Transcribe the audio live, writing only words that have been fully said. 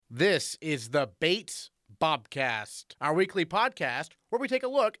This is the Bates Bobcast, our weekly podcast where we take a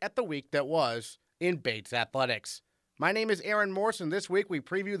look at the week that was in Bates athletics. My name is Aaron Morse, and this week we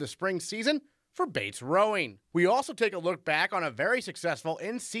preview the spring season for Bates rowing. We also take a look back on a very successful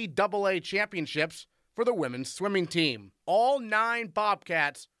NCAA Championships for the women's swimming team. All 9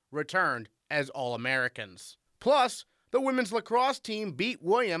 Bobcats returned as All-Americans. Plus, the women's lacrosse team beat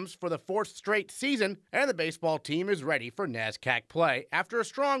Williams for the 4th straight season, and the baseball team is ready for NESCAC play after a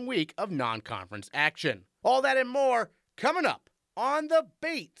strong week of non-conference action. All that and more coming up on the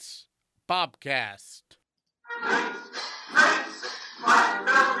Bates Bobcast.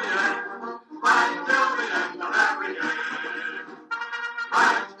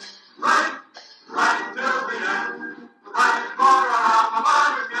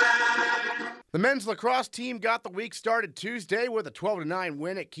 The men's lacrosse team got the week started Tuesday with a 12-9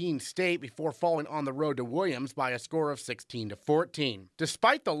 win at Keene State before falling on the road to Williams by a score of 16-14.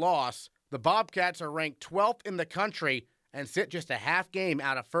 Despite the loss, the Bobcats are ranked 12th in the country and sit just a half game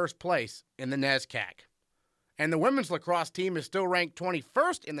out of first place in the NESCAC. And the women's lacrosse team is still ranked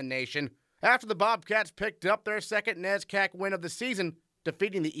 21st in the nation after the Bobcats picked up their second NESCAC win of the season,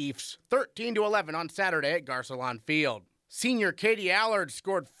 defeating the Eefs 13-11 on Saturday at Garcelon Field. Senior Katie Allard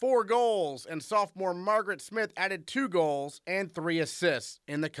scored 4 goals, and sophomore Margaret Smith added 2 goals and 3 assists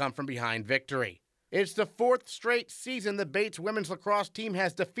in the come-from-behind victory. It's the 4th straight season the Bates women's lacrosse team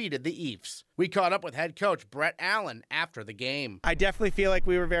has defeated the Eefs. We caught up with head coach Brett Allen after the game. I definitely feel like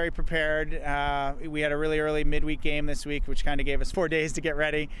we were very prepared. We had a really early midweek game this week, which kind of gave us 4 days to get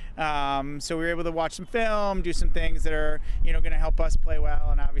ready. So we were able to watch some film, do some things that are, going to help us play well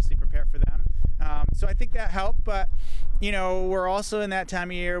and obviously prepare for them. So I think that helped, but we're also in that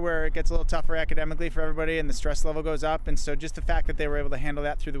time of year where it gets a little tougher academically for everybody and the stress level goes up. And so just the fact that they were able to handle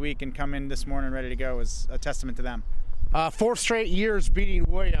that through the week and come in this morning ready to go is a testament to them. 4 straight years beating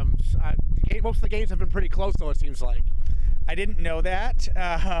Williams. Most of the games have been pretty close, though, it seems like. I didn't know that.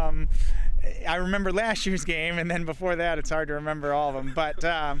 I remember last year's game, and then before that, it's hard to remember all of them. But,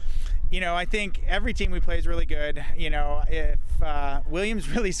 I think every team we play is really good. If Williams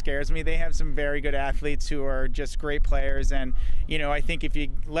really scares me, they have some very good athletes who are just great players. And, I think if you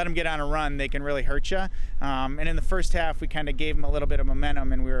let them get on a run, they can really hurt you. And in the first half, we kind of gave them a little bit of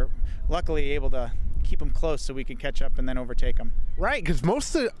momentum, and we were luckily able to keep them close so we could catch up and then overtake them. Right, because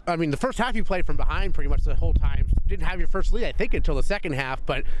the first half you played from behind pretty much the whole time. Didn't have your first lead, I think, until the second half.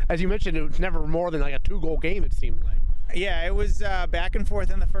 But as you mentioned, it was never more than like a 2-goal game, it seemed like. Yeah, it was back and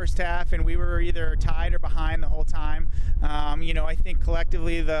forth in the first half, and we were either tied or behind the whole time. I think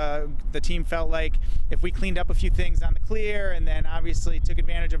collectively the team felt like if we cleaned up a few things on the clear and then obviously took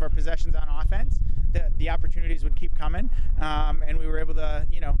advantage of our possessions on offense, the opportunities would keep coming, and we were able to,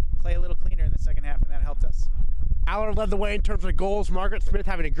 play a little cleaner in the second half, and that helped us. Allard led the way in terms of goals. Margaret Smith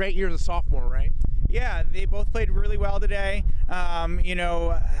having a great year as a sophomore, right? Yeah, they both played really well today.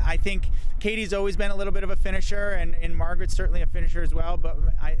 I think Katie's always been a little bit of a finisher, and Margaret's certainly a finisher as well. But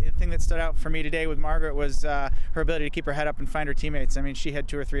the thing that stood out for me today with Margaret was her ability to keep her head up and find her teammates. I mean, she had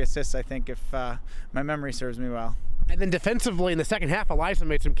 2 or 3 assists, I think, if my memory serves me well. And then defensively in the second half, Eliza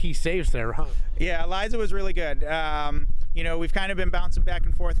made some key saves there, huh? Yeah, Eliza was really good. We've kind of been bouncing back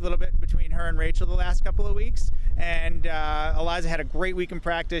and forth a little bit between her and Rachel the last couple of weeks. And Eliza had a great week in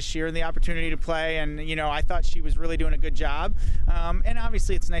practice. She earned the opportunity to play, and, I thought she was really doing a good job. And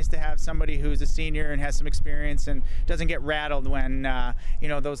obviously it's nice to have somebody who's a senior and has some experience and doesn't get rattled when,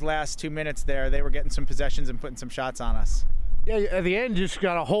 those last 2 minutes there, they were getting some possessions and putting some shots on us. Yeah, at the end, you just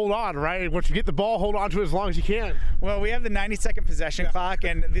got to hold on, right? Once you get the ball, hold on to it as long as you can. Well, we have the 90-second possession clock,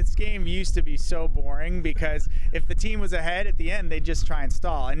 and this game used to be so boring because if the team was ahead at the end, they'd just try and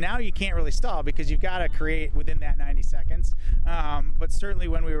stall. And now you can't really stall because you've got to create within that 90 seconds. But certainly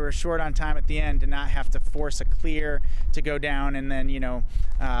when we were short on time at the end, to not have to force a clear to go down and then,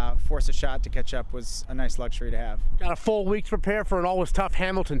 force a shot to catch up was a nice luxury to have. Got a full week to prepare for an always tough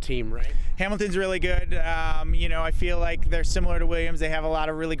Hamilton team, right? Hamilton's really good. I feel like they're similar to Williams. They have a lot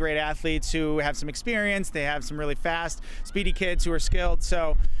of really great athletes who have some experience. They have some really fast, speedy kids who are skilled.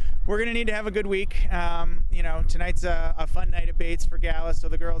 So we're going to need to have a good week. Tonight's a fun night at Bates for Gala, so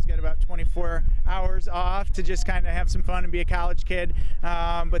the girls get about 24 hours off to just kind of have some fun and be a college kid.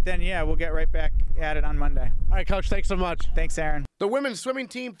 But then, we'll get right back at it on Monday. All right, Coach, thanks so much. Thanks, Aaron. The women's swimming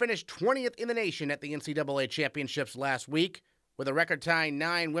team finished 20th in the nation at the NCAA Championships last week. With a record-tying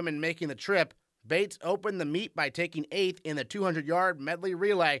 9 women making the trip, Bates opened the meet by taking 8th in the 200-yard medley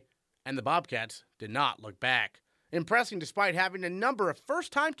relay, and the Bobcats did not look back, impressing despite having a number of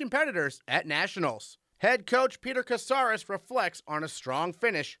first-time competitors at nationals. Head coach Peter Casares reflects on a strong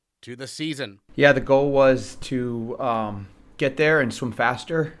finish to the season. Yeah, the goal was to get there and swim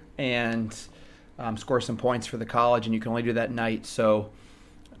faster and score some points for the college, and you can only do that at night. So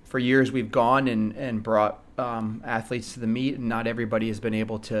for years we've gone and brought athletes to the meet, and not everybody has been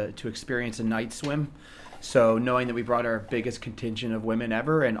able to experience a night swim. So knowing that we brought our biggest contingent of women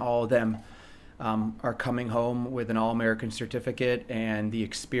ever, and all of them are coming home with an All-American certificate and the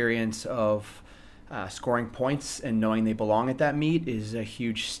experience of scoring points and knowing they belong at that meet, is a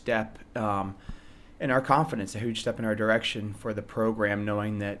huge step in our confidence, a huge step in our direction for the program,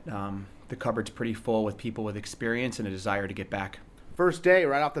 knowing that the cupboard's pretty full with people with experience and a desire to get back. First day,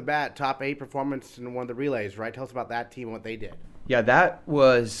 right off the bat, top 8 performance in one of the relays, right? Tell us about that team and what they did. Yeah, that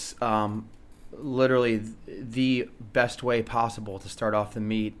was literally the best way possible to start off the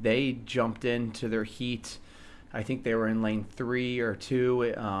meet. They jumped into their heat. I think they were in lane 3 or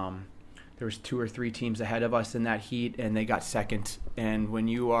 2. There was 2 or 3 teams ahead of us in that heat, and they got second. And when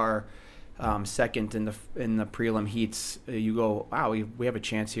you are second in the prelim heats, you go, wow, we have a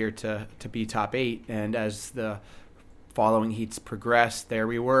chance here to be top 8. And as the following heats progressed, there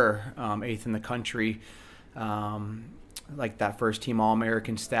we were, 8th in the country, like that first team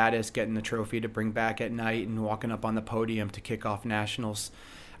All-American status, getting the trophy to bring back at night and walking up on the podium to kick off nationals.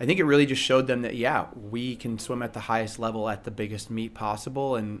 I think it really just showed them that, yeah, we can swim at the highest level at the biggest meet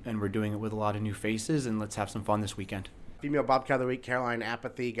possible, and we're doing it with a lot of new faces, and let's have some fun this weekend. Female Bobcat of the Week, Caroline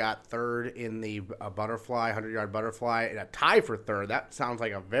Apathy, got 3rd in the butterfly, 100-yard butterfly, and a tie for 3rd. That sounds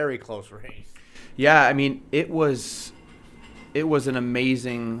like a very close race. Yeah, I mean, it was an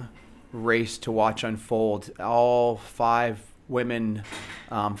amazing race to watch unfold. All 5 women,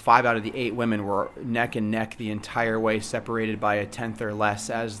 5 out of the 8 women were neck and neck the entire way, separated by a tenth or less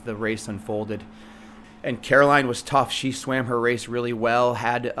as the race unfolded. And Caroline was tough. She swam her race really well,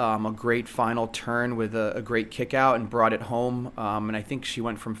 had a great final turn with a great kick out and brought it home. And I think she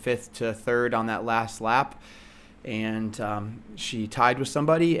went from 5th to 3rd on that last lap. And she tied with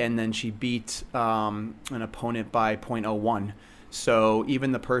somebody, and then she beat an opponent by .01. So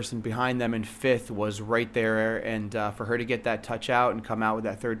even the person behind them in 5th was right there, and for her to get that touch out and come out with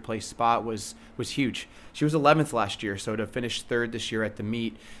that 3rd place spot was huge. She was 11th last year, so to finish 3rd this year at the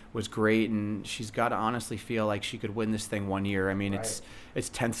meet was great, and she's got to honestly feel like she could win this thing one year. I mean, right. It's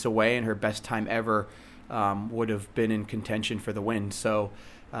tenths away, and her best time ever would have been in contention for the win. So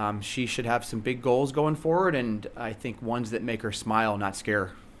she should have some big goals going forward, and I think ones that make her smile, not scare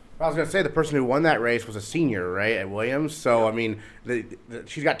her. I was going to say, the person who won that race was a senior, right, at Williams. So, I mean,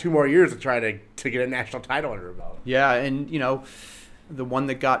 she's got 2 more years to try to get a national title under her belt. Yeah, and, you know, the one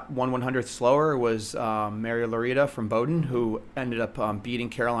that got 1/100th slower was Mary Lorita from Bowdoin, who ended up beating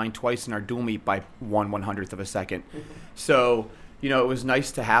Caroline twice in our dual meet by 1/100th of a second. So, you know, it was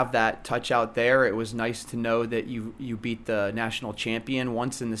nice to have that touch out there. It was nice to know that you beat the national champion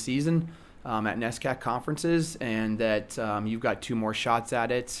once in the season at NESCAC conferences, and that you've got 2 more shots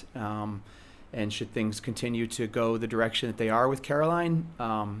at it. And should things continue to go the direction that they are with Caroline,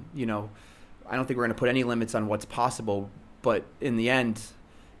 you know, I don't think we're going to put any limits on what's possible. But in the end,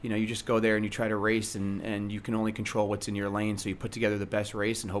 you know, you just go there and you try to race, and you can only control what's in your lane. So you put together the best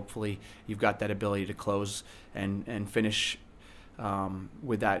race, and hopefully you've got that ability to close and finish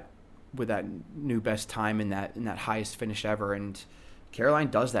with that new best time in that highest finish ever. And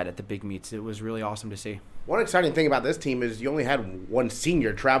Caroline does that at the big meets. It was really awesome to see. One exciting thing about this team is you only had 1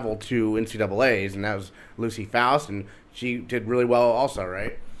 senior travel to NCAAs, and that was Lucy Faust, and she did really well also,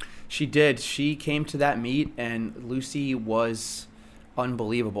 right? She did. She came to that meet, and Lucy was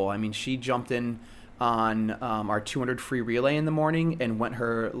unbelievable. I mean, she jumped in on our 200 free relay in the morning and went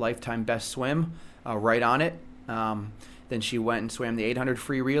her lifetime best swim right on it. Then she went and swam the 800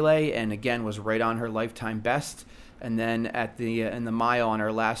 free relay, and again was right on her lifetime best. And then in the mile on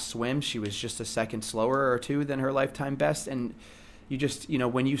her last swim, she was just a second slower or 2 than her lifetime best. And you just, you know,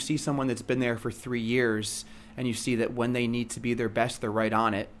 when you see someone that's been there for 3 years, and you see that when they need to be their best, they're right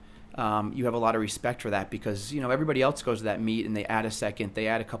on it. You have a lot of respect for that, because, you know, everybody else goes to that meet and they add a second, they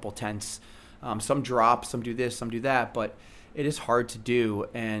add a couple tenths. Some drop, some do this, some do that, but it is hard to do.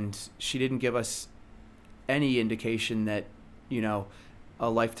 And she didn't give us any indication that, you know, a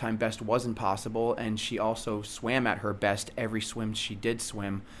lifetime best wasn't possible. And she also swam at her best every swim she did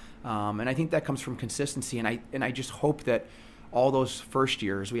swim. And I think that comes from consistency. And I just hope that all those first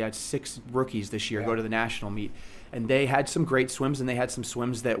years, we had 6 rookies this year go to the national meet, and they had some great swims, and they had some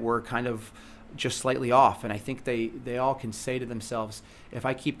swims that were kind of just slightly off. And I think they all can say to themselves, if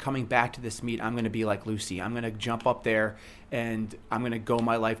I keep coming back to this meet, I'm going to be like Lucy. I'm going to jump up there and I'm going to go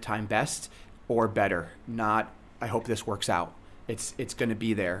my lifetime best or better. Not, I hope this works out. It's going to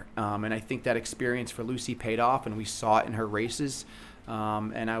be there. And I think that experience for Lucy paid off, and we saw it in her races.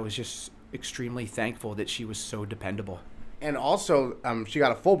 And I was just extremely thankful that she was so dependable. And also, she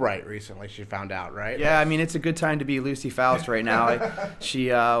got a Fulbright recently, she found out, right? Yeah, I mean, it's a good time to be Lucy Faust right now.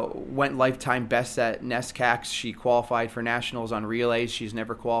 She went lifetime best at NESCAC. She qualified for nationals on relays. She's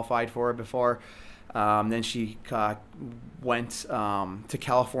never qualified for it before. Then she went to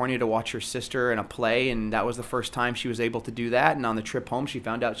California to watch her sister in a play, and that was the first time she was able to do that. And on the trip home, she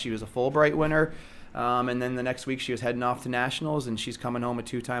found out she was a Fulbright winner. And then the next week, she was heading off to nationals, and she's coming home a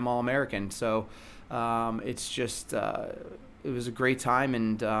 2-time All-American. So it's just it was a great time,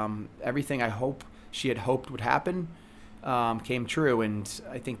 and everything she had hoped would happen came true. And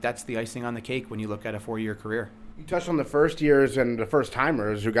I think that's the icing on the cake when you look at a 4-year career. You touched on the first years and the first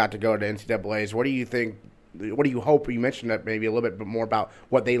timers who got to go to NCAAs. What do you think? What do you hope? You mentioned that maybe a little bit more about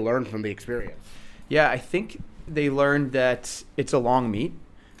what they learned from the experience. Yeah, I think they learned that it's a long meet.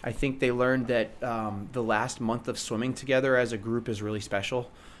 I think they learned that the last month of swimming together as a group is really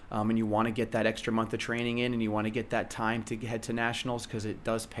special. And you want to get that extra month of training in, and you want to get that time to head to nationals because it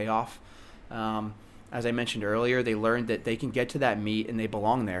does pay off. As I mentioned earlier, they learned that they can get to that meet and they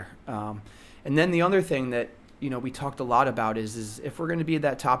belong there. And then the other thing that we talked a lot about is if we're going to be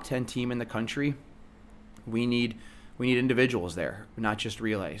that top 10 team in the country, we need individuals there, not just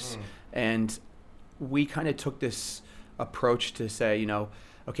relays. And we kind of took this approach to say,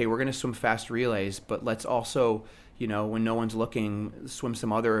 okay, we're going to swim fast relays, but let's also, when no one's looking, swim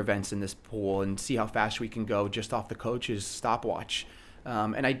some other events in this pool and see how fast we can go just off the coach's stopwatch.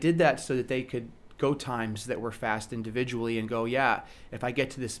 And I did that so that they could go times that were fast individually and go, yeah, if I get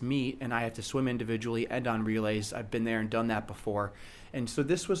to this meet and I have to swim individually and on relays, I've been there and done that before. And so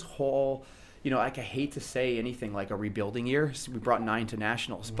this was whole, I hate to say anything like a rebuilding year. So we brought 9 to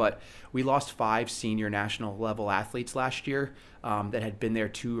nationals, but we lost 5 senior national level athletes last year that had been there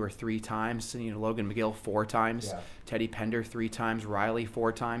 2 or 3 times. Logan McGill 4 times, Teddy Pender 3 times, Riley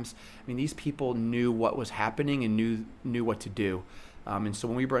 4 times. I mean, these people knew what was happening and knew what to do. And so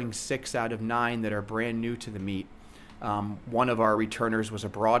when we bring 6 out of 9 that are brand new to the meet, one of our returners was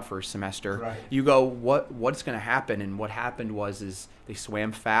abroad for a semester. Right. You go, what's going to happen? And what happened was they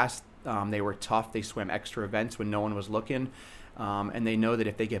swam fast. They were tough. They swam extra events when no one was looking. And they know that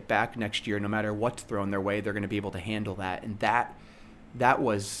if they get back next year, no matter what's thrown their way, they're going to be able to handle that. And that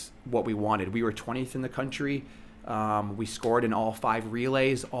was what we wanted. We were 20th in the country. We scored in all 5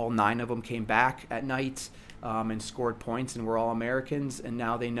 relays. All 9 of them came back at night and scored points, and we're all Americans. And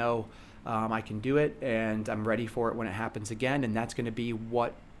now they know I can do it, and I'm ready for it when it happens again. And that's going to be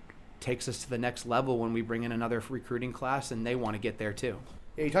what takes us to the next level when we bring in another recruiting class, and they want to get there too.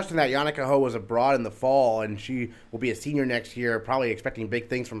 Yeah, you touched on that. Yannicka Ho was abroad in the fall, and she will be a senior next year, probably expecting big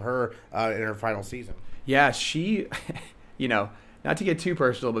things from her in her final season. Yeah, she, not to get too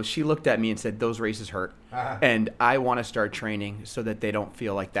personal, but she looked at me and said, those races hurt. And I want to start training so that they don't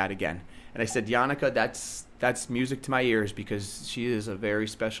feel like that again. And I said, Yannicka, that's music to my ears because she is a very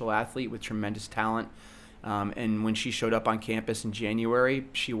special athlete with tremendous talent. And when she showed up on campus in January,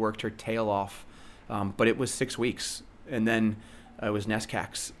 she worked her tail off. But it was 6 weeks. And then it was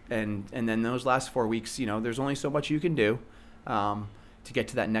NESCACs. And then those last 4 weeks, there's only so much you can do to get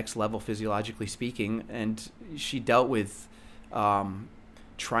to that next level, physiologically speaking. And she dealt with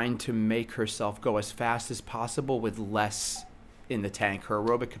trying to make herself go as fast as possible with less in the tank. Her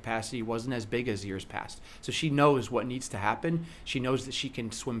aerobic capacity wasn't as big as years past. So she knows what needs to happen. She knows that she can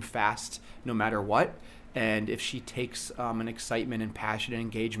swim fast no matter what. And if she takes an excitement and passion and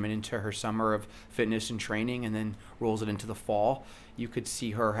engagement into her summer of fitness and training and then rolls it into the fall, you could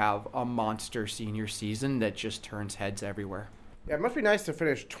see her have a monster senior season that just turns heads everywhere. Yeah, it must be nice to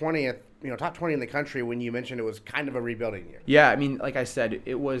finish 20th, top 20 in the country when you mentioned it was kind of a rebuilding year. Yeah, I mean, like I said,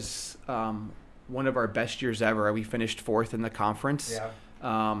 it was one of our best years ever. We finished 4th in the conference.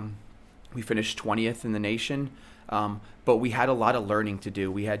 Yeah. We finished 20th in the nation. But we had a lot of learning to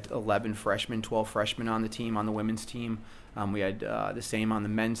do. We had 11 freshmen, 12 freshmen on the team, on the women's team. We had the same on the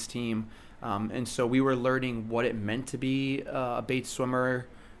men's team. And so we were learning what it meant to be a Bates swimmer,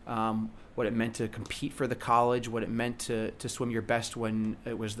 what it meant to compete for the college, what it meant to swim your best when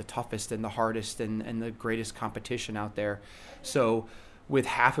it was the toughest and the hardest and the greatest competition out there. So with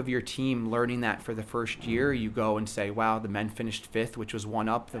half of your team learning that for the first year, you go and say, wow, the men finished 5th, which was 1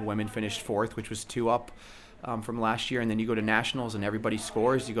 up. The women finished 4th, which was 2 up from last year. And then you go to nationals and everybody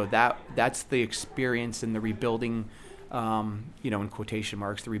scores. You go, that's the experience and the rebuilding, in quotation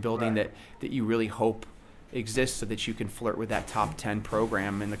marks, the rebuilding right. that you really hope exists so that you can flirt with that top 10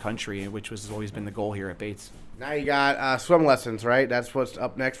 program in the country, which has always been the goal here at Bates. Now you got swim lessons, right? That's what's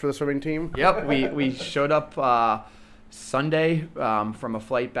up next for the swimming team? Yep, we showed up Sunday from a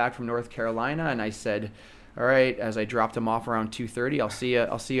flight back from North Carolina, and I said, all right, as I dropped him off around 2:30,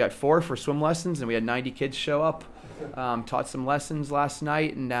 I'll see you at 4 for swim lessons, and we had 90 kids show up. taught some lessons last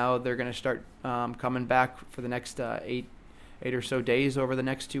night, and now they're going to start coming back for the next eight or so days over the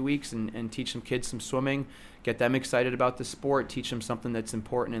next 2 weeks and teach some kids some swimming, get them excited about the sport, teach them something that's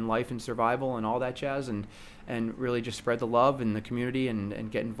important in life and survival and all that jazz, and really just spread the love in the community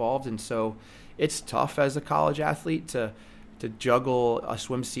and get involved. And so it's tough as a college athlete to juggle a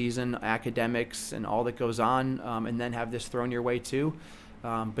swim season, academics, and all that goes on, and then have this thrown your way too.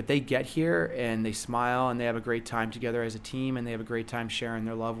 But they get here and they smile and they have a great time together as a team, and they have a great time sharing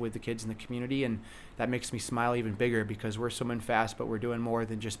their love with the kids in the community, and that makes me smile even bigger because we're swimming fast, but we're doing more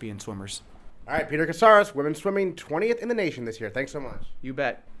than just being swimmers. All right, Peter Casares, women's swimming 20th in the nation this year. Thanks so much. You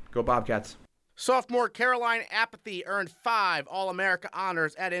bet. Go Bobcats. Sophomore Caroline Apathy earned 5 All-America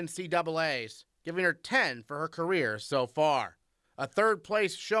honors at NCAAs, giving her 10 for her career so far. A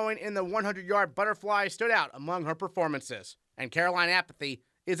third-place showing in the 100-yard butterfly stood out among her performances, and Caroline Apathy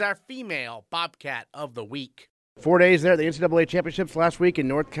is our female Bobcat of the week. 4 days there at the NCAA Championships last week in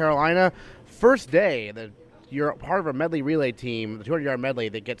North Carolina. First day, you're part of a medley relay team, the 200-yard medley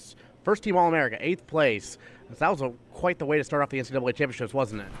that gets first team All-America, 8th place. That was quite the way to start off the NCAA Championships,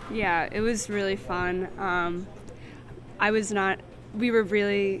 wasn't it? Yeah, it was really fun. We were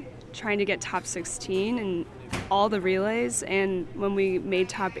really trying to get top 16 in all the relays, and when we made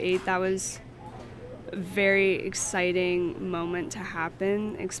top 8, that was a very exciting moment to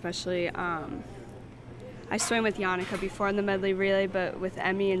happen, especially I swam with Yannicka before in the medley relay, but with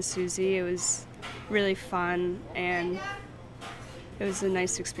Emmy and Susie, it was really fun, and it was a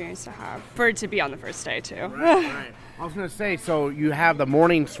nice experience to have, for it to be on the first day, too. Right. I was going to say, so you have the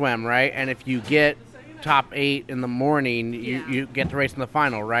morning swim, right? And if you get top 8 in the morning, you get to race in the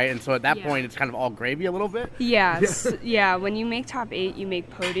final, right? And so at that point, it's kind of all gravy a little bit? Yes. Yeah, when you make top 8, you make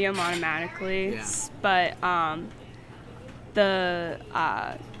podium automatically. Yeah. But the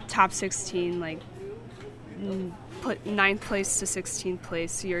top 16, put 9th place to 16th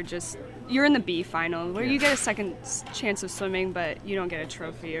place, you're in the B final, where you get a second chance of swimming, but you don't get a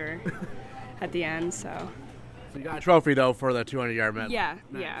trophy or at the end, so you got a trophy, though, for the 200-yard medley. Yeah,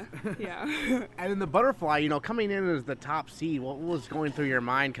 nice. yeah. And in the butterfly, coming in as the top seed, what was going through your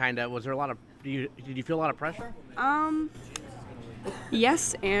mind, kind of? Was there a lot of, did you feel a lot of pressure?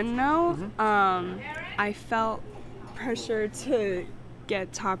 Yes and no. Mm-hmm. I felt pressure to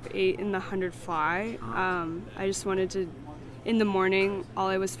get top 8 in the 100 fly. I just wanted to, in the morning, all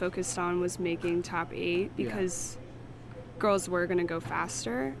I was focused on was making top 8 because girls were going to go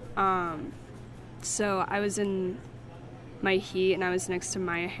faster. So I was in my heat, and I was next to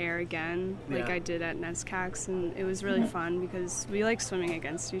Maya Hare again, like I did at NESCAC, and it was really fun because we like swimming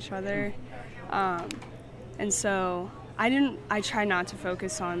against each other. And so I tried not to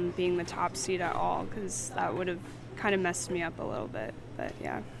focus on being the top seed at all because that would have kind of messed me up a little bit, but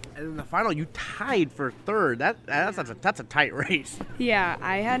yeah. And in the final, you tied for 3rd. That's a tight race. Yeah,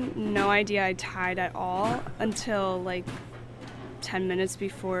 I had no idea I tied at all until 10 minutes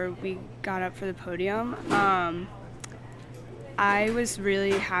before we got up for the podium. I was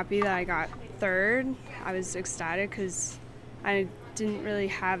really happy that I got 3rd. I was ecstatic because I didn't really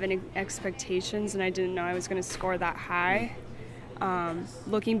have any expectations, and I didn't know I was going to score that high.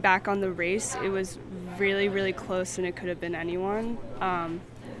 Looking back on the race, it was really, really close, and it could have been anyone.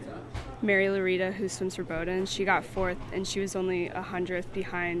 Mary Larita, who swims for Bowdoin, she got 4th, and she was only 100th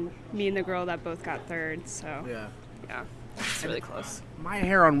behind me and the girl that both got 3rd. So yeah, it's really close. Maya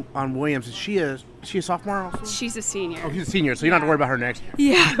Hare on Williams, is she a sophomore also? She's a senior. Oh, she's a senior, so you don't have to worry about her next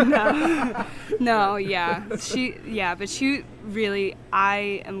year. Yeah, no, yeah. But she really,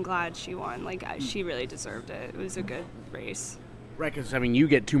 I am glad she won. She really deserved it. It was a good race. Right, because, you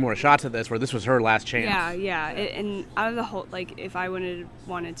get 2 more shots at this, where this was her last chance. Yeah. And out of the whole, if I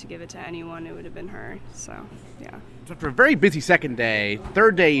wanted to give it to anyone, it would have been her. So, yeah. So after a very busy second day,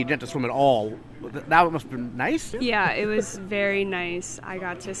 3rd day you didn't have to swim at all. That must have been nice? Yeah, it was very nice. I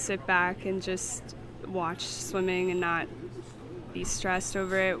got to sit back and just watch swimming and not be stressed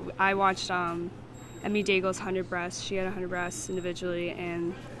over it. I watched Emmy Daigle's 100 breasts. She had 100 breasts individually,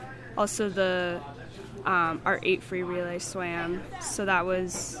 and also our 8 free relay swam. So that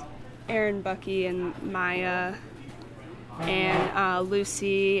was Erin, Bucky, and Maya, and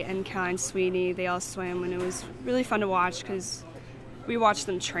Lucy and Caroline Sweeney. They all swam, and it was really fun to watch because we watched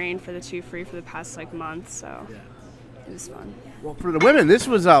them train for the 2 free for the past month. So it was fun. Well, for the women, this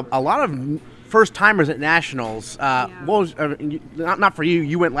was a lot of first-timers at nationals. What was not for you?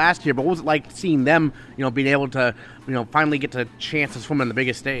 You went last year, but what was it like seeing them? Being able to finally get the chance to swim on the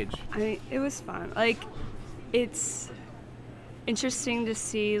biggest stage. It was fun. It's interesting to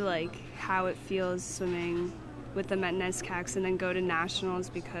see how it feels swimming with them at NESCAC and then go to nationals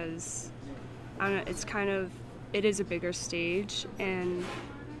because I don't know. It's kind of it is a bigger stage, and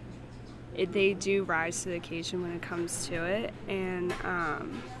they do rise to the occasion when it comes to it. And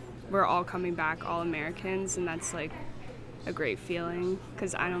we're all coming back all Americans, and that's like a great feeling,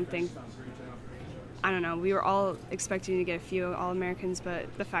 because I don't know, we were all expecting to get a few all Americans, but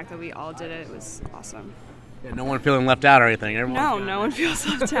the fact that we all did it was awesome. Yeah, no one feeling left out or anything. No one feels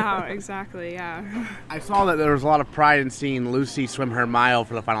left out. Exactly, yeah. I saw that there was a lot of pride in seeing Lucy swim her mile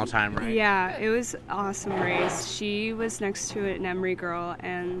for the final time, right? Yeah, it was an awesome race. She was next to an Emory girl,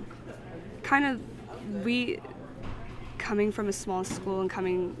 and kind of coming from a small school and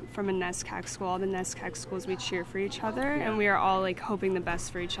coming from a NESCAC school, all the NESCAC schools, we cheer for each other, and we are all like hoping the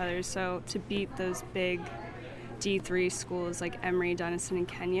best for each other. So to beat those big D3 schools like Emory, Denison, and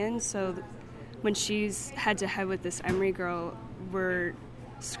Kenyon, so when she's head-to-head with this Emory girl, we're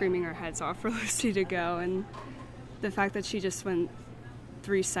screaming our heads off for Lucy to go. And the fact that she just went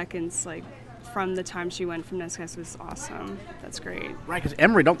 3 seconds like from the time she went from NESCAC was awesome. That's great. Right, because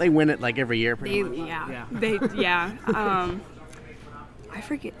Emory, don't they win it like every year? Yeah. I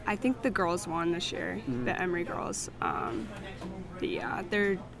forget. I think the girls won this year, the Emory girls. But yeah,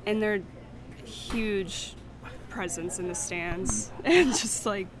 they're huge presence in the stands and just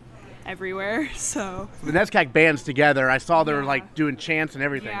like everywhere. So the NESCAC bands together, I saw they were like doing chants and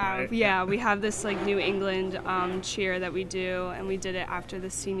everything. Right? Yeah, we have this like New England cheer that we do, and we did it after the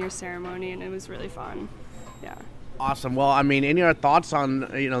senior ceremony, and it was really fun. Yeah. Awesome. Well, I mean, any other thoughts on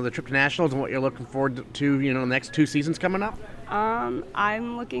the trip to nationals and what you're looking forward to the next 2 seasons coming up?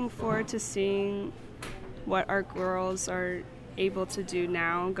 I'm looking forward to seeing what our girls are able to do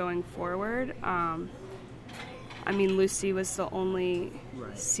now going forward. I mean, Lucy was the only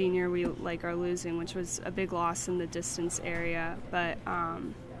senior we are losing, which was a big loss in the distance area. But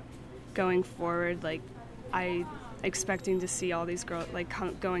going forward, I expecting to see all these girls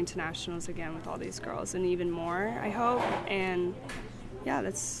going to nationals again with all these girls, and even more, I hope. And yeah,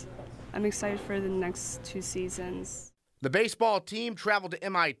 I'm excited for the next 2 seasons. The baseball team traveled to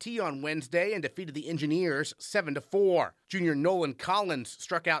MIT on Wednesday and defeated the Engineers 7-4. Junior Nolan Collins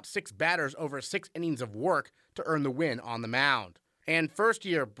struck out 6 batters over 6 innings of work to earn the win on the mound. And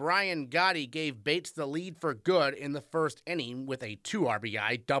first-year Bryan Gotti gave Bates the lead for good in the first inning with a 2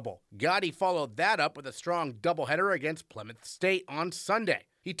 RBI double. Gotti followed that up with a strong doubleheader against Plymouth State on Sunday.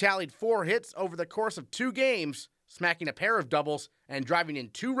 He tallied 4 hits over the course of 2 games, smacking a pair of doubles and driving in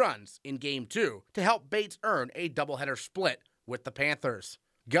 2 runs in Game 2 to help Bates earn a doubleheader split with the Panthers.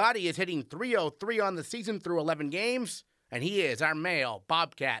 Gotti is hitting .303 on the season through 11 games, and he is our male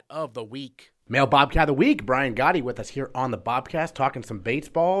Bobcat of the week. Male Bobcat of the week, Bryan Gotti, with us here on the Bobcast, talking some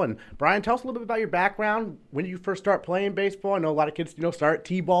baseball. And Bryan, tell us a little bit about your background. When did you first start playing baseball? I know a lot of kids, start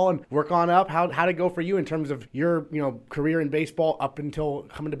T-ball and work on up. How did it go for you in terms of your, career in baseball up until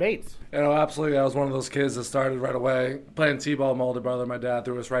coming to Bates? Absolutely. I was one of those kids that started right away playing T-ball. My older brother, my dad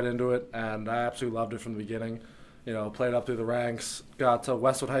threw us right into it, and I absolutely loved it from the beginning. Played up through the ranks, got to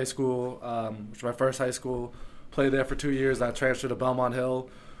Westwood High School, which was my first high school. Played there for 2 years, and I transferred to Belmont Hill,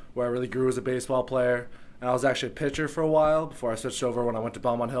 where I really grew as a baseball player. And I was actually a pitcher for a while before I switched over when I went to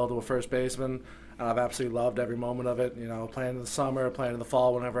Belmont Hill to a first baseman. And I've absolutely loved every moment of it, playing in the summer, playing in the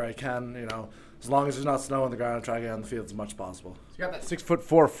fall whenever I can, as long as there's not snow on the ground, I try to get on the field as much as possible. So you got that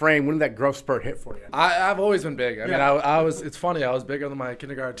 6'4" frame. When did that growth spurt hit for you? I've always been big. It's funny, I was bigger than my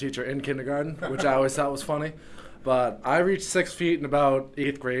kindergarten teacher in kindergarten, which I always thought was funny. But I reached 6 feet in about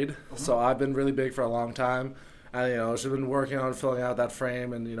 8th grade, so I've been really big for a long time. And, I've been working on filling out that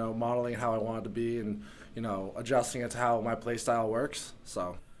frame and, modeling how I want it to be and, adjusting it to how my play style works.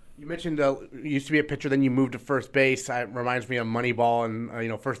 So you mentioned you used to be a pitcher, then you moved to first base. It reminds me of Moneyball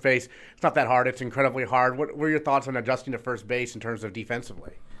and, first base. It's not that hard. It's incredibly hard. What were your thoughts on adjusting to first base in terms of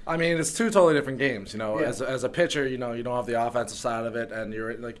defensively? I mean, it's 2 totally different games. As a pitcher, you don't have the offensive side of it, and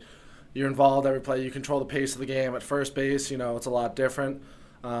you're involved every play. You control the pace of the game. At first base, it's a lot different.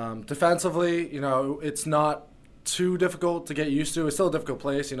 Defensively, it's not too difficult to get used to. It's still a difficult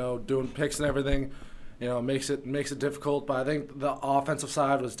place, doing picks and everything, makes it difficult. But I think the offensive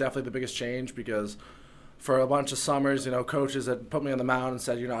side was definitely the biggest change, because for a bunch of summers, coaches had put me on the mound and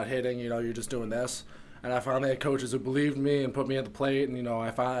said, you're not hitting, you're just doing this. And I finally had coaches who believed me and put me at the plate, and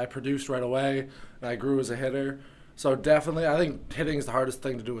I produced right away, and I grew as a hitter. So definitely, I think hitting is the hardest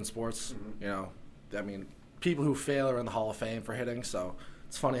thing to do in sports. I mean, people who fail are in the Hall of Fame for hitting, so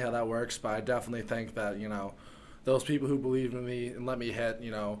it's funny how that works. But I definitely think that those people who believed in me and let me hit,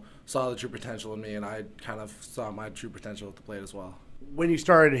 saw the true potential in me, and I kind of saw my true potential at the plate as well. When you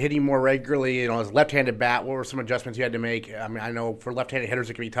started hitting more regularly, as a left-handed bat, what were some adjustments you had to make? I mean, I know for left-handed hitters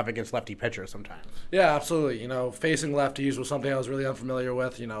it can be tough against lefty pitchers sometimes. Yeah, absolutely. Facing lefties was something I was really unfamiliar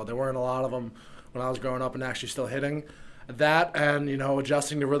with. There weren't a lot of them when I was growing up and actually still hitting. That and,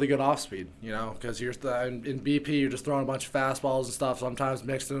 adjusting to really good off speed, because in BP, you're just throwing a bunch of fastballs and stuff, sometimes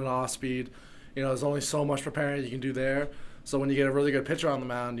mixed in an off speed. There's only so much preparing you can do there. So when you get a really good pitcher on the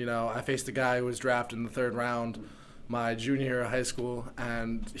mound, I faced a guy who was drafted in the 3rd round my junior year of high school,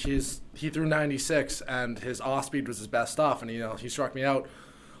 and he threw 96, and his off speed was his best stuff, and he struck me out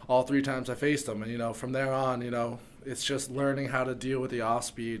all 3 times I faced him, and from there on, it's just learning how to deal with the off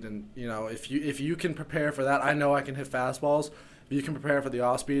speed, and if you can prepare for that, I know I can hit fastballs. If you can prepare for the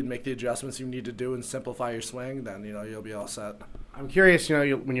off speed, make the adjustments you need to do, and simplify your swing, then you'll be all set. I'm curious,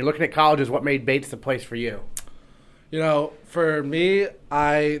 when you're looking at colleges, what made Bates the place for you? For me,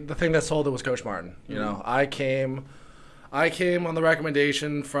 the thing that sold it was Coach Martin. I came on the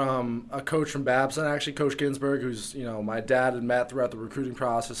recommendation from a coach from Babson, actually, Coach Ginsberg, who's, my dad had met throughout the recruiting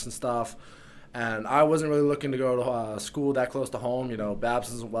process and stuff. And I wasn't really looking to go to school that close to home.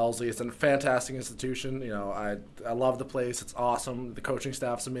 Babson's in Wellesley. It's a fantastic institution. I love the place. It's awesome. The coaching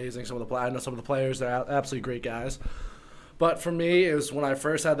staff's amazing. I know some of the players. They're absolutely great guys. But for me, it was when I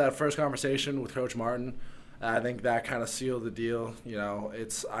first had that first conversation with Coach Martin. I think that kind of sealed the deal.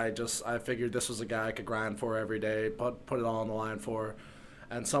 I figured this was a guy I could grind for every day, put it all on the line for,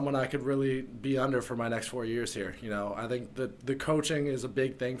 and someone I could really be under for my next 4 years here. I think the coaching is a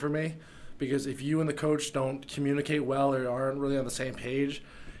big thing for me, because if you and the coach don't communicate well or aren't really on the same page,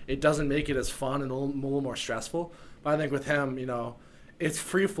 it doesn't make it as fun and a little more stressful. But I think with him, it's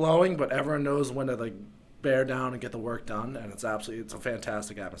free flowing, but everyone knows when to bear down and get the work done, and it's a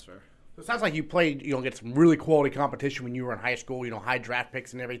fantastic atmosphere. It sounds like you played, get some really quality competition when you were in high school, high draft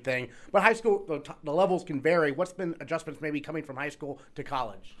picks and everything. But high school, the levels can vary. What's been adjustments maybe coming from high school to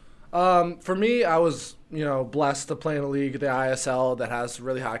college? For me, I was, blessed to play in a league, the ISL, that has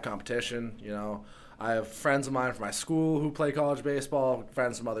really high competition. I have friends of mine from my school who play college baseball,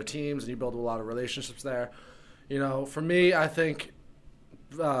 friends from other teams, and you build a lot of relationships there. For me, I think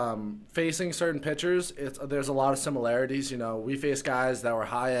facing certain pitchers, there's a lot of similarities. We faced guys that were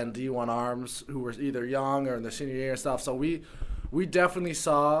high-end D1 arms who were either young or in their senior year and stuff. So we definitely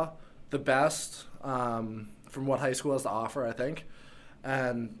saw the best from what high school has to offer, I think.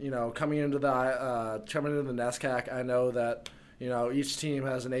 And coming into the NESCAC, I know that each team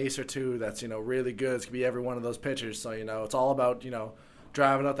has an ace or two that's really good. It's gonna be every one of those pitchers. So it's all about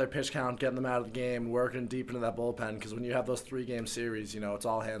driving up their pitch count, getting them out of the game, working deep into that bullpen. Because when you have those 3-game series, it's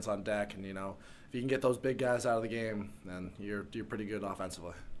all hands on deck, and if you can get those big guys out of the game, then you're pretty good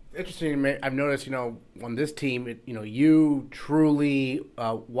offensively. Interesting. I've noticed, on this team, you, Truly,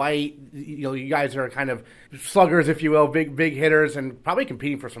 White, you guys are kind of sluggers, if you will, big hitters, and probably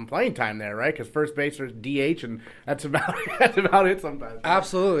competing for some playing time there, right? Because first base is DH, and that's about it sometimes.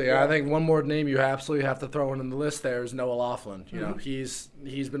 Absolutely. Yeah. I think one more name you absolutely have to throw in the list there is Noah Laughlin. He's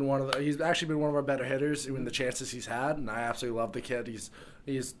actually been one of our better hitters in the chances he's had, and I absolutely love the kid.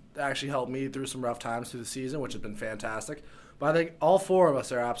 He's actually helped me through some rough times through the season, which has been fantastic. But I think all 4 of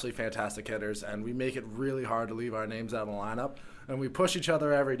us are absolutely fantastic hitters, and we make it really hard to leave our names out of the lineup. And we push each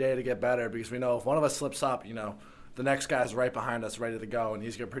other every day to get better, because we know if one of us slips up, the next guy's right behind us ready to go, and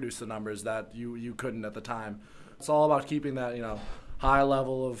he's going to produce the numbers that you couldn't at the time. It's all about keeping that, high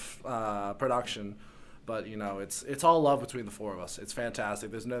level of production. But, it's all love between the 4 of us. It's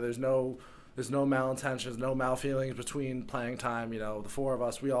fantastic. There's no malintentions, no malfeelings between playing time. The 4 of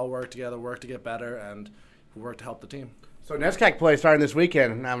us, we all work together, work to get better, and we work to help the team. So NESCAC play starting this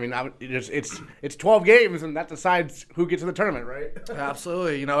weekend. I mean, it's 12 games, and that decides who gets to the tournament, right?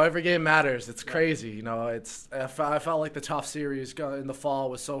 Absolutely. Every game matters. It's crazy. I felt like the tough series in the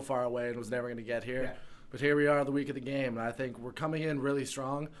fall was so far away and was never going to get here. Yeah. But here we are the week of the game, and I think we're coming in really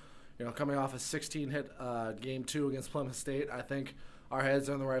strong. Coming off a 16-hit Game 2 against Plymouth State, I think our heads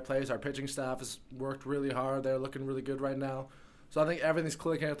are in the right place. Our pitching staff has worked really hard. They're looking really good right now. So I think everything's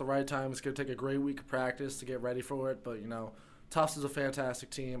clicking at the right time. It's going to take a great week of practice to get ready for it. But, Tufts is a fantastic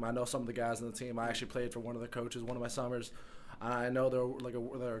team. I know some of the guys on the team. I actually played for one of the coaches one of my summers. I know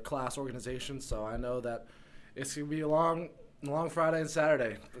they're a class organization, so I know that it's going to be a long Friday and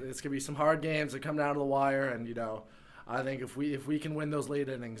Saturday. It's going to be some hard games that come down to the wire, and, I think if we can win those late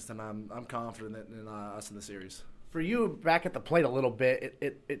innings, then I'm confident in us in the series. For you, back at the plate a little bit,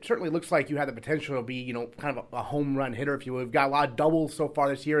 it certainly looks like you had the potential to be, kind of a home run hitter, if you will. You've got a lot of doubles so far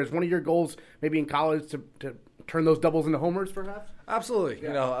this year. Is one of your goals, maybe in college, to turn those doubles into homers, perhaps? Absolutely.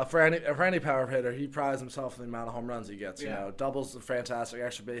 Yeah. For any power hitter, he prides himself on the amount of home runs he gets. Yeah. Doubles are fantastic.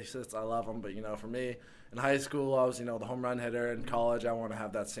 Extra base hits, I love them. But, for me, in high school, I was, the home run hitter. In college, I want to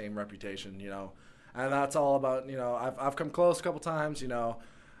have that same reputation, And that's all about, I've come close a couple times,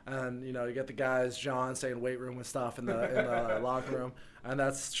 And, you get the guys, John, saying weight room and stuff in the locker room. And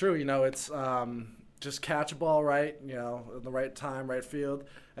that's true. It's just catch a ball right, in the right time, right field,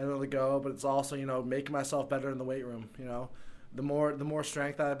 and let it go. But it's also, making myself better in the weight room. The more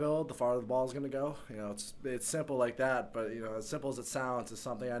strength I build, the farther the ball is going to go. It's simple like that. But, as simple as it sounds, it's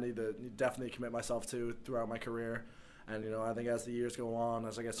something I need to definitely commit myself to throughout my career. And, I think as the years go on,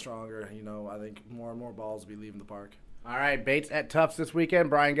 as I get stronger, I think more and more balls will be leaving the park. All right, Bates at Tufts this weekend.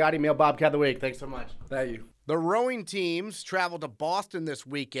 Bryan Gotti, Male Bobcat of the Week. Thanks so much. Thank you. The rowing teams travel to Boston this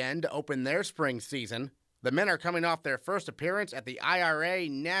weekend to open their spring season. The men are coming off their first appearance at the IRA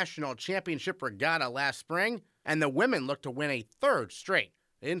National Championship Regatta last spring, and the women look to win a third straight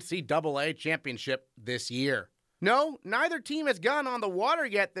NCAA Championship this year. No, neither team has gone on the water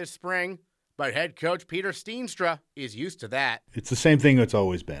yet this spring, but head coach Peter Steenstra is used to that. It's the same thing it's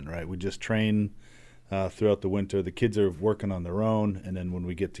always been, right? We just train throughout the winter. The kids are working on their own, and then when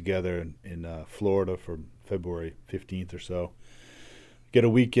we get together in Florida for February 15th or so, get a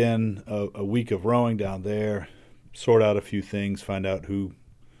weekend, a week of rowing down there, sort out a few things, find out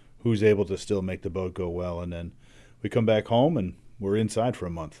who's able to still make the boat go well, and then we come back home and we're inside for a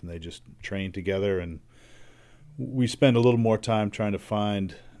month, and they just train together, and we spend a little more time trying to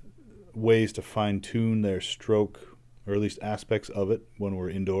find ways to fine-tune their stroke, or at least aspects of it, when we're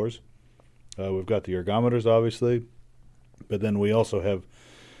indoors. We've got the ergometers, obviously, but then we also have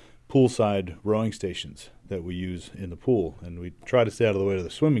poolside rowing stations that we use in the pool, and we try to stay out of the way of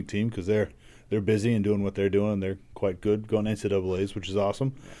the swimming team because they're busy and doing what they're doing. They're quite good, going NCAAs, which is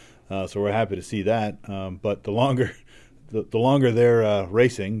awesome. So we're happy to see that. But the longer they're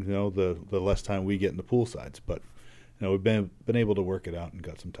racing, the less time we get in the pool sides. But we've been able to work it out and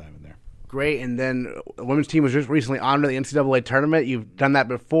got some time in there. Great, and then the women's team was just recently honored the NCAA tournament. You've done that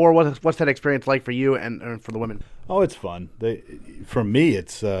before. What's that experience like for you and for the women? Oh, it's fun. For me,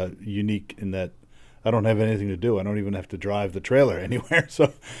 it's unique in that I don't have anything to do. I don't even have to drive the trailer anywhere.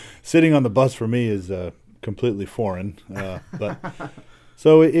 So sitting on the bus for me is completely foreign.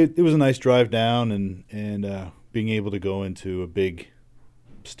 So it was a nice drive down, and being able to go into a big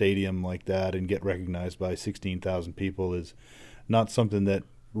stadium like that and get recognized by 16,000 people is not something that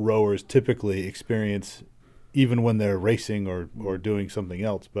rowers typically experience even when they're racing or doing something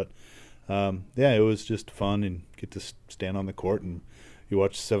else. But it was just fun, and get to stand on the court and you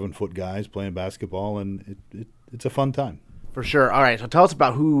watch 7-foot guys playing basketball, and it's a fun time. For sure. All right, so tell us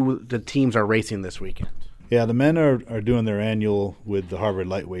about who the teams are racing this weekend. Yeah, the men are doing their annual with the Harvard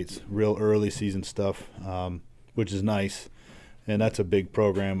Lightweights, real early season stuff, which is nice. And that's a big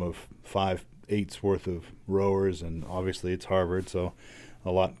program of 5/8 worth of rowers, and obviously it's Harvard, so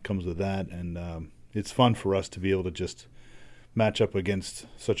a lot comes with that, and it's fun for us to be able to just match up against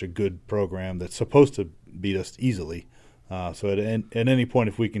such a good program that's supposed to beat us easily. So at any point,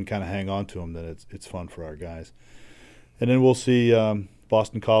 if we can kind of hang on to them, then it's fun for our guys. And then we'll see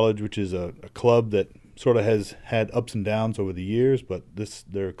Boston College, which is a club that sort of has had ups and downs over the years, but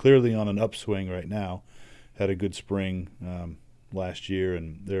they're clearly on an upswing right now. Had a good spring last year,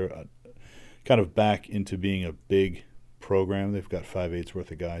 and they're kind of back into being a big program. They've got 5/8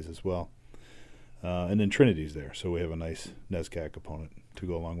 worth of guys as well. And then Trinity's there, so we have a nice NESCAC opponent to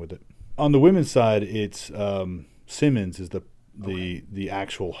go along with it. On the women's side, it's Simmons is the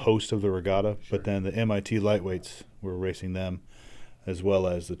actual host of the regatta, sure. But then the MIT Lightweights, we're racing them, as well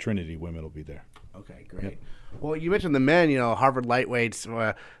as the Trinity women will be there. Okay, great. Yep. Well, you mentioned the men, Harvard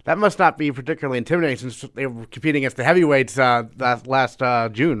Lightweights. That must not be particularly intimidating since they were competing against the heavyweights last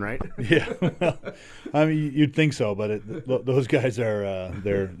June, right? Yeah, well, I mean, you'd think so, but those guys are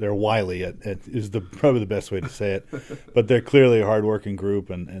they're wily. Is probably the best way to say it. But they're clearly a hardworking group,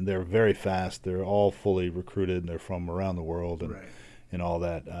 and they're very fast. They're all fully recruited, and they're from around the world, and right. And all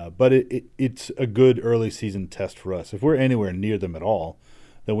that. But it's a good early season test for us. If we're anywhere near them at all,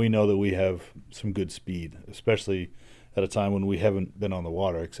 then we know that we have some good speed, especially at a time when we haven't been on the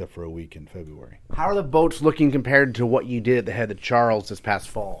water except for a week in February. How are the boats looking compared to what you did at the head of Charles this past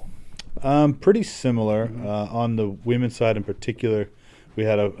fall? Pretty similar. On the women's side in particular, we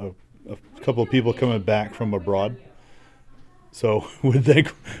had a couple of people coming back from abroad. So with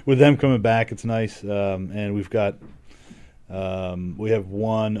them coming back, it's nice. And we've got we have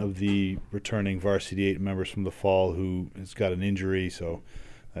one of the returning Varsity 8 members from the fall who has got an injury, so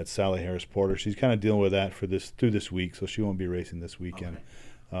that's Sally Harris Porter. She's kind of dealing with that through this week, so she won't be racing this weekend.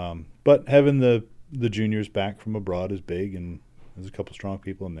 Okay. But having the juniors back from abroad is big, and there's a couple strong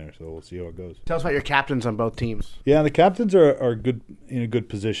people in there, so we'll see how it goes. Tell us about your captains on both teams. Yeah, the captains are good, in a good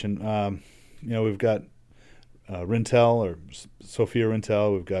position. We've got Rintel, or Sophia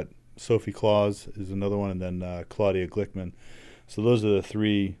Rintel. We've got Sophie Claus is another one, and then Claudia Glickman. So those are the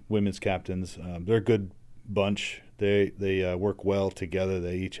 3 women's captains. They're a good bunch. They work well together.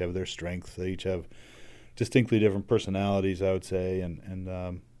 They each have their strengths. They each have distinctly different personalities, I would say,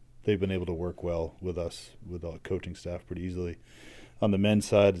 and they've been able to work well with us, with our coaching staff, pretty easily. On the men's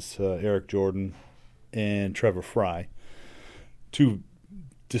side, it's Eric Jordan and Trevor Fry, 2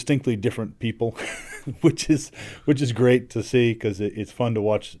 distinctly different people, which is great to see, because it's fun to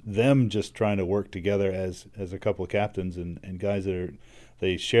watch them just trying to work together as a couple of captains and guys that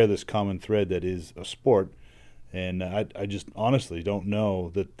they share this common thread that is a sport. And I just honestly don't know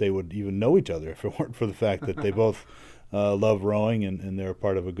that they would even know each other if it weren't for the fact that they both love rowing and they're a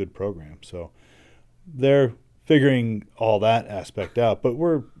part of a good program. So they're figuring all that aspect out. But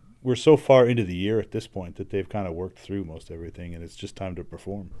we're so far into the year at this point that they've kind of worked through most everything, and it's just time to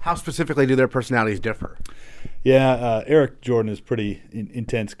perform. How specifically do their personalities differ? Yeah, Eric Jordan is a pretty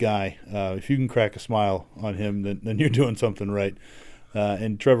intense guy. If you can crack a smile on him, then you're doing something right.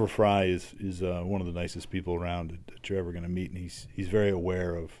 And Trevor Fry is one of the nicest people around that you're ever going to meet, and he's very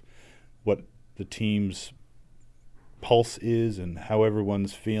aware of what the team's pulse is and how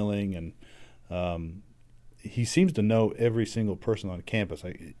everyone's feeling, and he seems to know every single person on campus.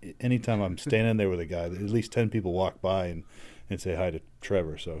 Anytime I'm standing there with a guy, at least 10 people walk by and say hi to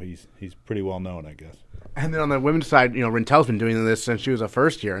Trevor, so he's pretty well known, I guess. And then on the women's side, Rintel's been doing this since she was a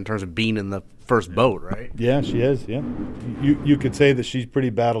first year in terms of being in the first boat, right? Yeah, she is. Yeah, you could say that she's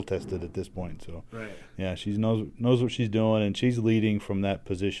pretty battle tested at this point. So, right. Yeah, she knows what she's doing, and she's leading from that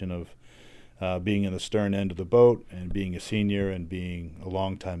position of being in the stern end of the boat and being a senior and being a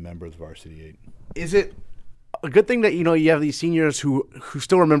longtime member of the Varsity 8. Is it a good thing that you have these seniors who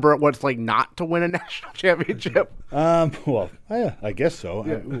still remember what it's like not to win a national championship? Well, I guess so.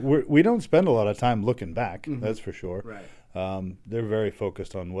 Yeah. We don't spend a lot of time looking back. Mm-hmm. That's for sure. Right. They're very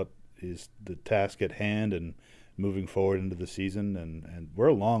focused on what is the task at hand and moving forward into the season, and we're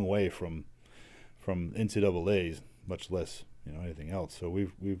a long way from NCAA's, much less anything else. So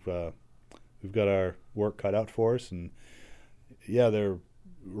we've got our work cut out for us, and yeah, they're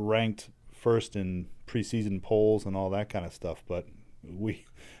ranked first in preseason polls and all that kind of stuff, but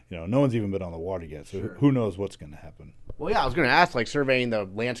no one's even been on the water yet, so sure. Who knows what's going to happen. Well, yeah, I was going to ask, surveying the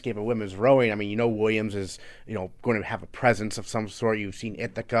landscape of women's rowing, Williams is, going to have a presence of some sort. You've seen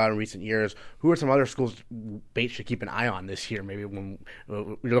Ithaca in recent years. Who are some other schools Bates should keep an eye on this year, maybe when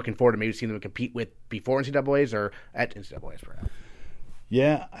you're looking forward to maybe seeing them compete with before NCAA's or at NCAA's, perhaps?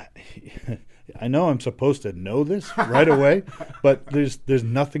 Yeah, I know I'm supposed to know this right away, but there's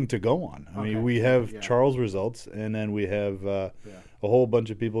nothing to go on. I mean, we have Charles results, and then we have a whole bunch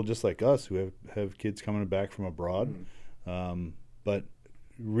of people just like us who have kids coming back from abroad. But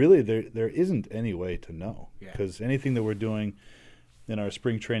really, there isn't any way to know, because anything that we're doing in our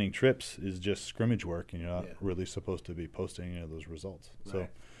spring training trips is just scrimmage work, and you're not really supposed to be posting any of those results. Right. So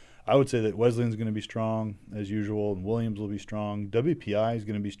I would say that Wesleyan's going to be strong as usual, and Williams will be strong. WPI is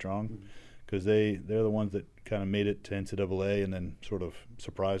going to be strong because they're the ones that kind of made it to NCAA and then sort of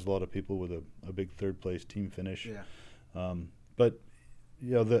surprised a lot of people with a big third-place team finish. Yeah. But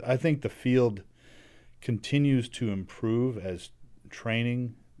I think the field continues to improve as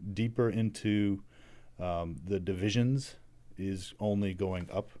training deeper into the divisions is only going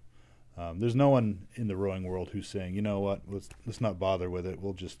up. There's no one in the rowing world who's saying, you know what, let's not bother with it.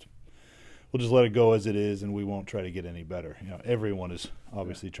 We'll just let it go as it is, and we won't try to get any better. Everyone is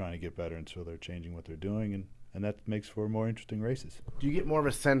obviously trying to get better, and so they're changing what they're doing, and that makes for more interesting races. Do you get more of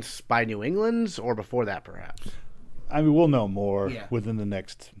a sense by New England's or before that, perhaps? I mean, we'll know more within the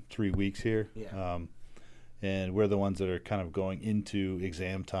next 3 weeks here. Yeah. And we're the ones that are kind of going into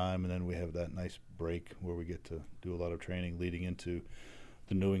exam time, and then we have that nice break where we get to do a lot of training leading into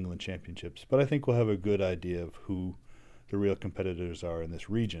the New England Championships. But I think we'll have a good idea of who the real competitors are in this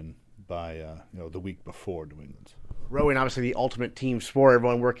region by the week before New England's. Rowing, obviously the ultimate team sport,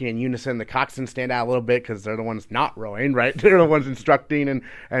 everyone working in unison. The coxswains stand out a little bit because they're the ones not rowing, right? They're the ones instructing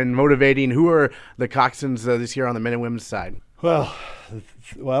and motivating. Who are the coxswains this year on the men and women's side? Well,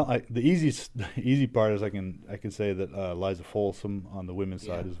 the easy part is I can say that Liza Folsom on the women's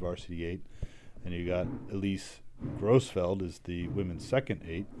side is varsity 8, and you got Elise Grossfeld is the women's second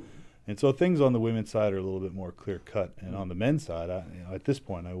 8, and so things on the women's side are a little bit more clear cut. And on the men's side, at this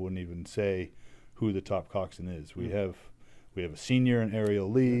point, I wouldn't even say who the top coxswain is. We have a senior in Ariel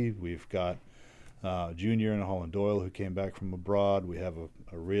Lee. We've got junior in Holland Doyle who came back from abroad. We have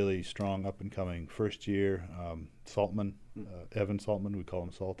a really strong up and coming first year Saltman, Evan Saltman. We call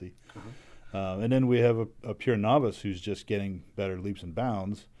him Salty. And then we have a pure novice who's just getting better leaps and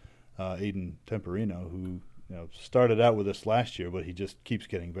bounds, Aiden Temperino, who started out with us last year, but he just keeps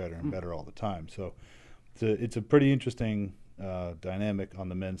getting better and better all the time. So it's a pretty interesting dynamic on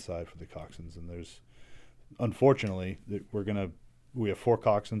the men's side for the coxswains, and unfortunately we have 4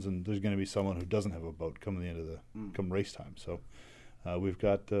 coxswains, and there's going to be someone who doesn't have a boat come race time. So we've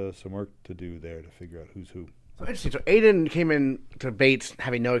got some work to do there to figure out who's who. So interesting. So Aiden came in to Bates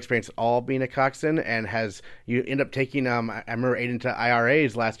having no experience at all being a coxswain, and you end up taking. I remember Aiden to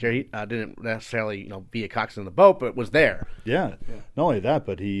IRAs last year. He didn't necessarily be a coxswain on the boat, but was there. Yeah. Not only that,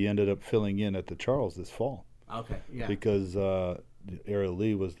 but he ended up filling in at the Charles this fall. Okay. Yeah. Because Ariel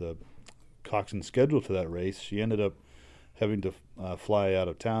Lee was the coxswain scheduled for that race. She ended up having to fly out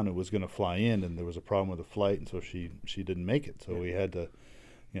of town and was going to fly in, and there was a problem with the flight, and so she didn't make it. So we had to,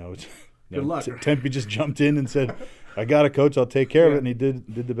 Good luck. Tempe just jumped in and said, "I got a coach. I'll take care of it." And he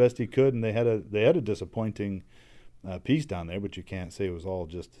did the best he could. And they had a disappointing piece down there, but you can't say it was all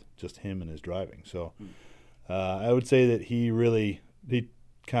just him and his driving. So I would say that he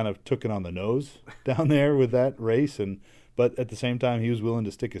kind of took it on the nose down there with that race, but at the same time he was willing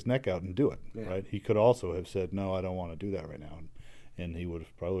to stick his neck out and do it. Yeah. Right? He could also have said, "No, I don't want to do that right now," and he would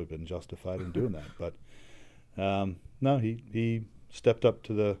have probably been justified in doing that. But no, he stepped up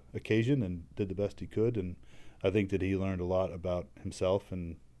to the occasion and did the best he could, and I think that he learned a lot about himself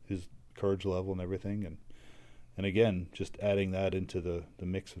and his courage level and everything, and again, just adding that into the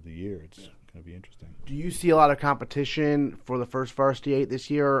mix of the year, it's going to be interesting. Do you see a lot of competition for the first varsity 8 this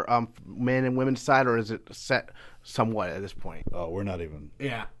year, men and women's side, or is it set somewhat at this point? Oh, we're not even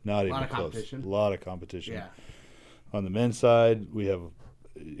not even close. A lot of competition. Yeah. On the men's side,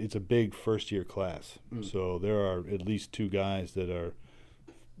 it's a big first-year class, so there are at least 2 guys that are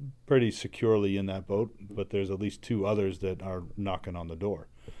pretty securely in that boat, but there's at least 2 others that are knocking on the door.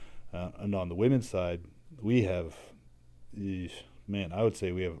 And on the women's side, we have, I would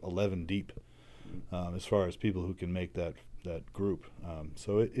say we have 11 deep as far as people who can make that group.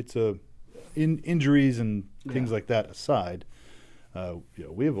 So it's injuries and things like that aside,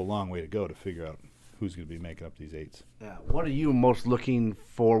 we have a long way to go to figure out who's going to be making up these 8s. Yeah. What are you most looking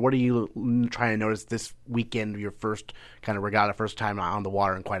for? What are you trying to notice this weekend, your first kind of regatta, first time on the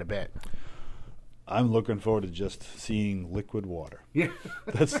water in quite a bit? I'm looking forward to just seeing liquid water. Yeah.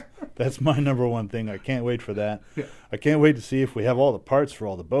 That's my number one thing. I can't wait for that. Yeah. I can't wait to see if we have all the parts for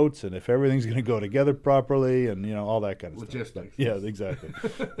all the boats and if everything's going to go together properly and all that kind of Logistics. Stuff. Yeah, exactly.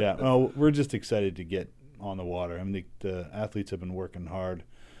 Yeah. No, we're just excited to get on the water. I mean, the athletes have been working hard.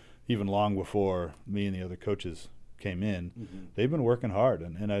 Even long before me and the other coaches came in, they've been working hard,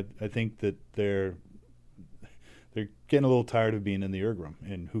 and I think that they're getting a little tired of being in the erg room,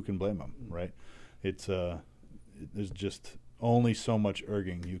 and who can blame them, right? It's there's just only so much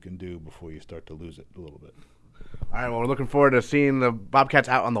erging you can do before you start to lose it a little bit. All right, well, we're looking forward to seeing the Bobcats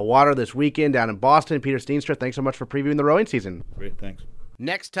out on the water this weekend down in Boston. Peter Steenstra, thanks so much for previewing the rowing season. Great, thanks.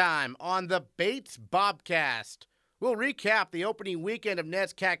 Next time on the Bates Bobcast, we'll recap the opening weekend of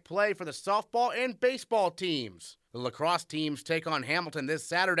NESCAC play for the softball and baseball teams. The lacrosse teams take on Hamilton this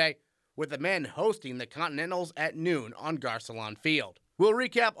Saturday, with the men hosting the Continentals at noon on Garcelon Field. We'll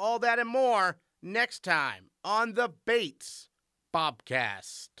recap all that and more next time on the Bates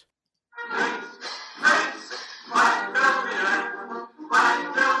Bobcast. Bates, Bates,